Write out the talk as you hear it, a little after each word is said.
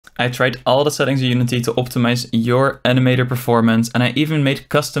I tried all the settings in Unity to optimize your animator performance, and I even made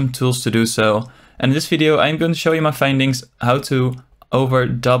custom tools to do so. And in this video, I'm going to show you my findings how to over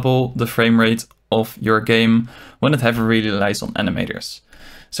double the frame rate of your game when it heavily relies on animators.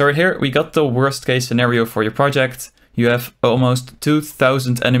 So right here, we got the worst case scenario for your project. You have almost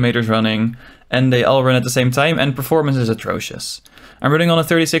 2000 animators running, and they all run at the same time, and performance is atrocious. I'm running on a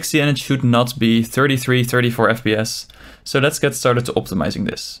 3060 and it should not be 33, 34 FPS. So let's get started to optimizing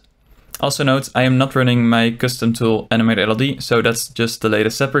this. Also note, I am not running my custom tool AnimatorLOD, so that's just the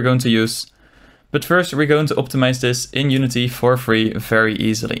latest step we're going to use. But first we're going to optimize this in Unity for free very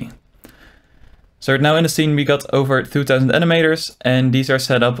easily. So right now in the scene we got over 2000 animators, and these are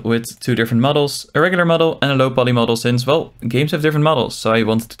set up with two different models, a regular model and a low poly model, since, well, games have different models, so I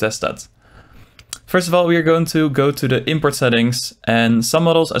wanted to test that. First of all, we are going to go to the import settings, and some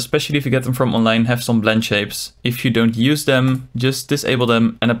models, especially if you get them from online, have some blend shapes. If you don't use them, just disable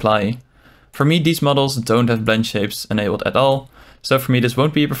them and apply. For me, these models don't have blend shapes enabled at all, so for me this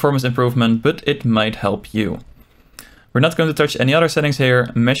won't be a performance improvement, but it might help you. We're not going to touch any other settings here.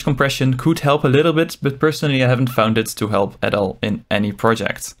 Mesh compression could help a little bit, but personally I haven't found it to help at all in any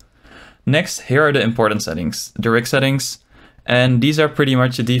project. Next, here are the important settings, the rig settings. And these are pretty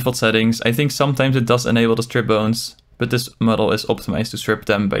much the default settings. I think sometimes it does enable the strip bones, but this model is optimized to strip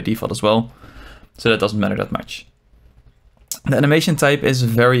them by default as well, so that doesn't matter that much. The animation type is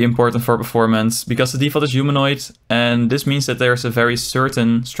very important for performance because the default is humanoid, and this means that there's a very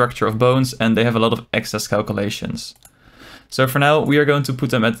certain structure of bones and they have a lot of excess calculations. So for now we are going to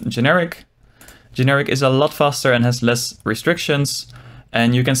put them at generic. Generic is a lot faster and has less restrictions,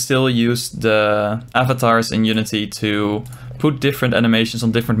 and you can still use the avatars in Unity to put different animations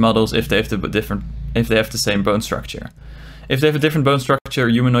on different models if they have the same bone structure. If they have a different bone structure,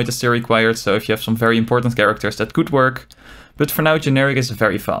 humanoid is still required, so if you have some very important characters that could work. But for now, generic is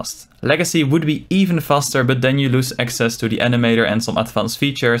very fast. Legacy would be even faster, but then you lose access to the animator and some advanced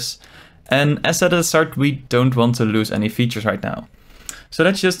features. And as said at the start, we don't want to lose any features right now. So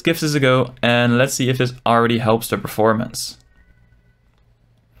let's just give this a go and let's see if this already helps the performance.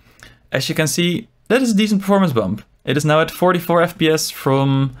 As you can see, that is a decent performance bump. It is now at 44 FPS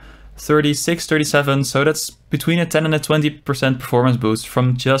from 36, 37, so that's between a 10 and a 20% performance boost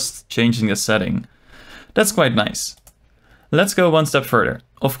from just changing the setting. That's quite nice. Let's go one step further.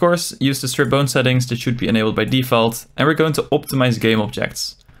 Of course, use the strip bone settings that should be enabled by default, and we're going to optimize game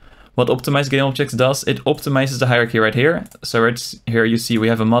objects. What optimize game objects does, it optimizes the hierarchy right here. So right here you see we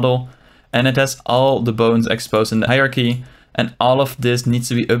have a model, and it has all the bones exposed in the hierarchy. And all of this needs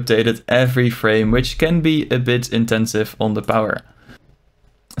to be updated every frame, which can be a bit intensive on the power.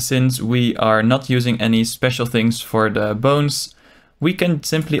 Since we are not using any special things for the bones, we can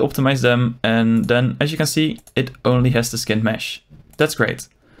simply optimize them, and then as you can see, it only has the skinned mesh. That's great.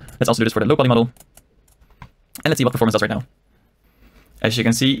 Let's also do this for the low poly model. And let's see what performance does right now. As you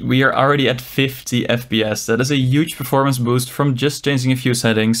can see, we are already at 50 FPS. That is a huge performance boost from just changing a few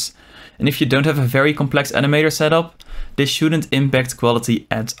settings. And if you don't have a very complex animator setup, this shouldn't impact quality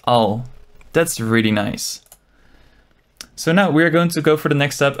at all. That's really nice. So now we're going to go for the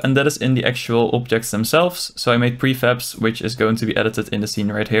next step, and that is in the actual objects themselves. So I made prefabs, which is going to be edited in the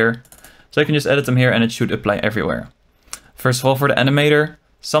scene right here. So I can just edit them here and it should apply everywhere. First of all, for the animator,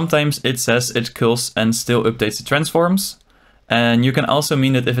 sometimes it says it culls and still updates the transforms. And you can also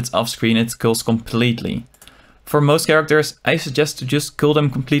mean that if it's off screen, it culls completely. For most characters, I suggest to just cull them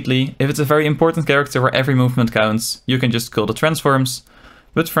completely. If it's a very important character where every movement counts, you can just cull the transforms.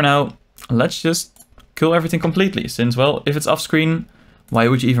 But for now, let's just cull everything completely, since, well, if it's off screen, why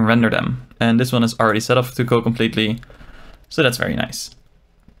would you even render them? And this one is already set up to cull completely, so that's very nice.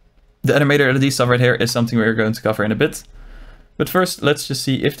 The AnimatorLOD stuff right here is something we're going to cover in a bit. But first, let's just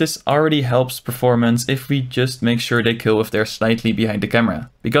see if this already helps performance if we just make sure they kill if they're slightly behind the camera.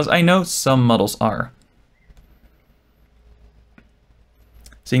 Because I know some models are.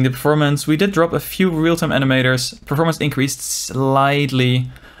 Seeing the performance, we did drop a few real-time animators. Performance increased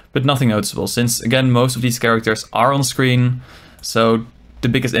slightly, but nothing noticeable, since again most of these characters are on screen, so the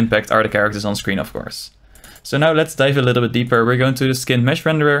biggest impact are the characters on screen, of course. So now let's dive a little bit deeper. We're going to the skin mesh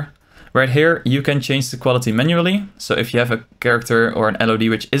renderer. Right here you can change the quality manually, so if you have a character or an LOD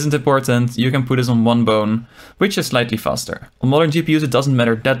which isn't important, you can put this on one bone, which is slightly faster. On modern GPUs it doesn't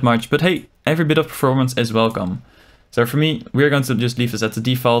matter that much, but hey, every bit of performance is welcome. So for me, we're going to just leave this at the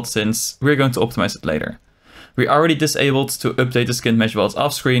default, since we're going to optimize it later. We already disabled to update the skin mesh while it's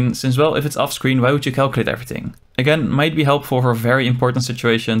off screen, since, well, if it's off screen, why would you calculate everything? Again, might be helpful for very important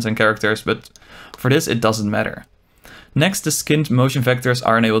situations and characters, but for this it doesn't matter. Next, the skinned motion vectors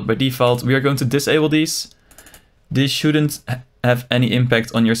are enabled by default. We are going to disable these. These shouldn't have any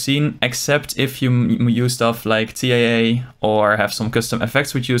impact on your scene, except if you use stuff like TAA or have some custom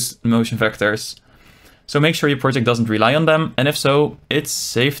effects which use motion vectors. So make sure your project doesn't rely on them, and if so, it's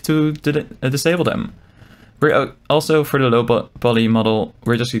safe to disable them. We're also, for the low poly model,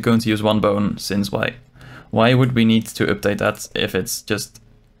 we're just going to use one bone, since why? Why would we need to update that if it's just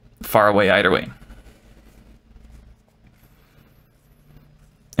far away either way?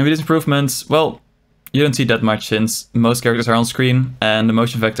 And with these improvements, well, you don't see that much since most characters are on screen and the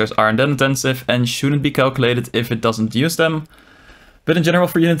motion vectors aren't that intensive and shouldn't be calculated if it doesn't use them. But in general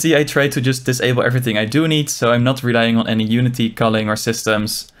for Unity, I try to just disable everything I do need, so I'm not relying on any Unity culling or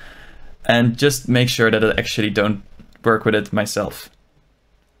systems, and just make sure that I actually don't work with it myself.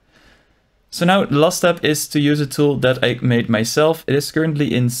 So now the last step is to use a tool that I made myself. It is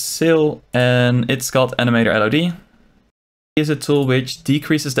currently in sale and it's called AnimatorLOD. It is a tool which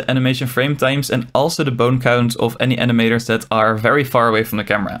decreases the animation frame times and also the bone count of any animators that are very far away from the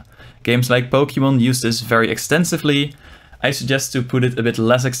camera. Games like Pokemon use this very extensively. I suggest to put it a bit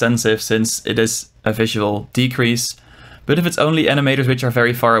less extensive since it is a visual decrease. But if it's only animators which are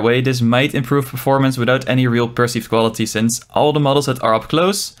very far away, this might improve performance without any real perceived quality, since all the models that are up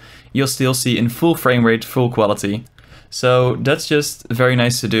close, you'll still see in full frame rate, full quality. So that's just very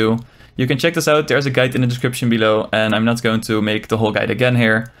nice to do. You can check this out, there's a guide in the description below, and I'm not going to make the whole guide again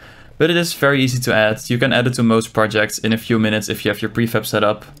here. But it is very easy to add. You can add it to most projects in a few minutes if you have your prefab set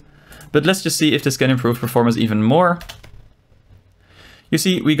up. But let's just see if this can improve performance even more. You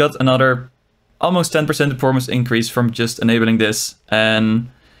see, we got another almost 10% performance increase from just enabling this,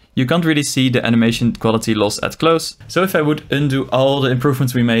 and you can't really see the animation quality loss at close. So if I would undo all the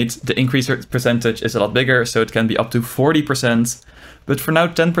improvements we made, the increase percentage is a lot bigger, so it can be up to 40%. But for now,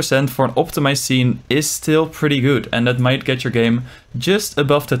 10% for an optimized scene is still pretty good, and that might get your game just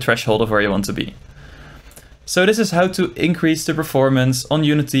above the threshold of where you want to be. So this is how to increase the performance on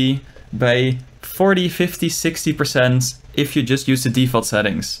Unity by 40, 50, 60% if you just use the default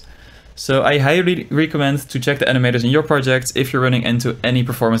settings. So I highly recommend to check the animators in your project if you're running into any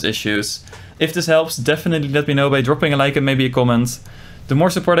performance issues. If this helps, definitely let me know by dropping a like and maybe a comment. The more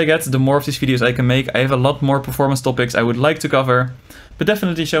support I get, the more of these videos I can make. I have a lot more performance topics I would like to cover, but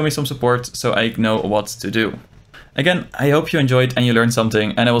definitely show me some support so I know what to do. Again, I hope you enjoyed and you learned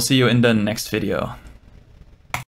something, and I will see you in the next video.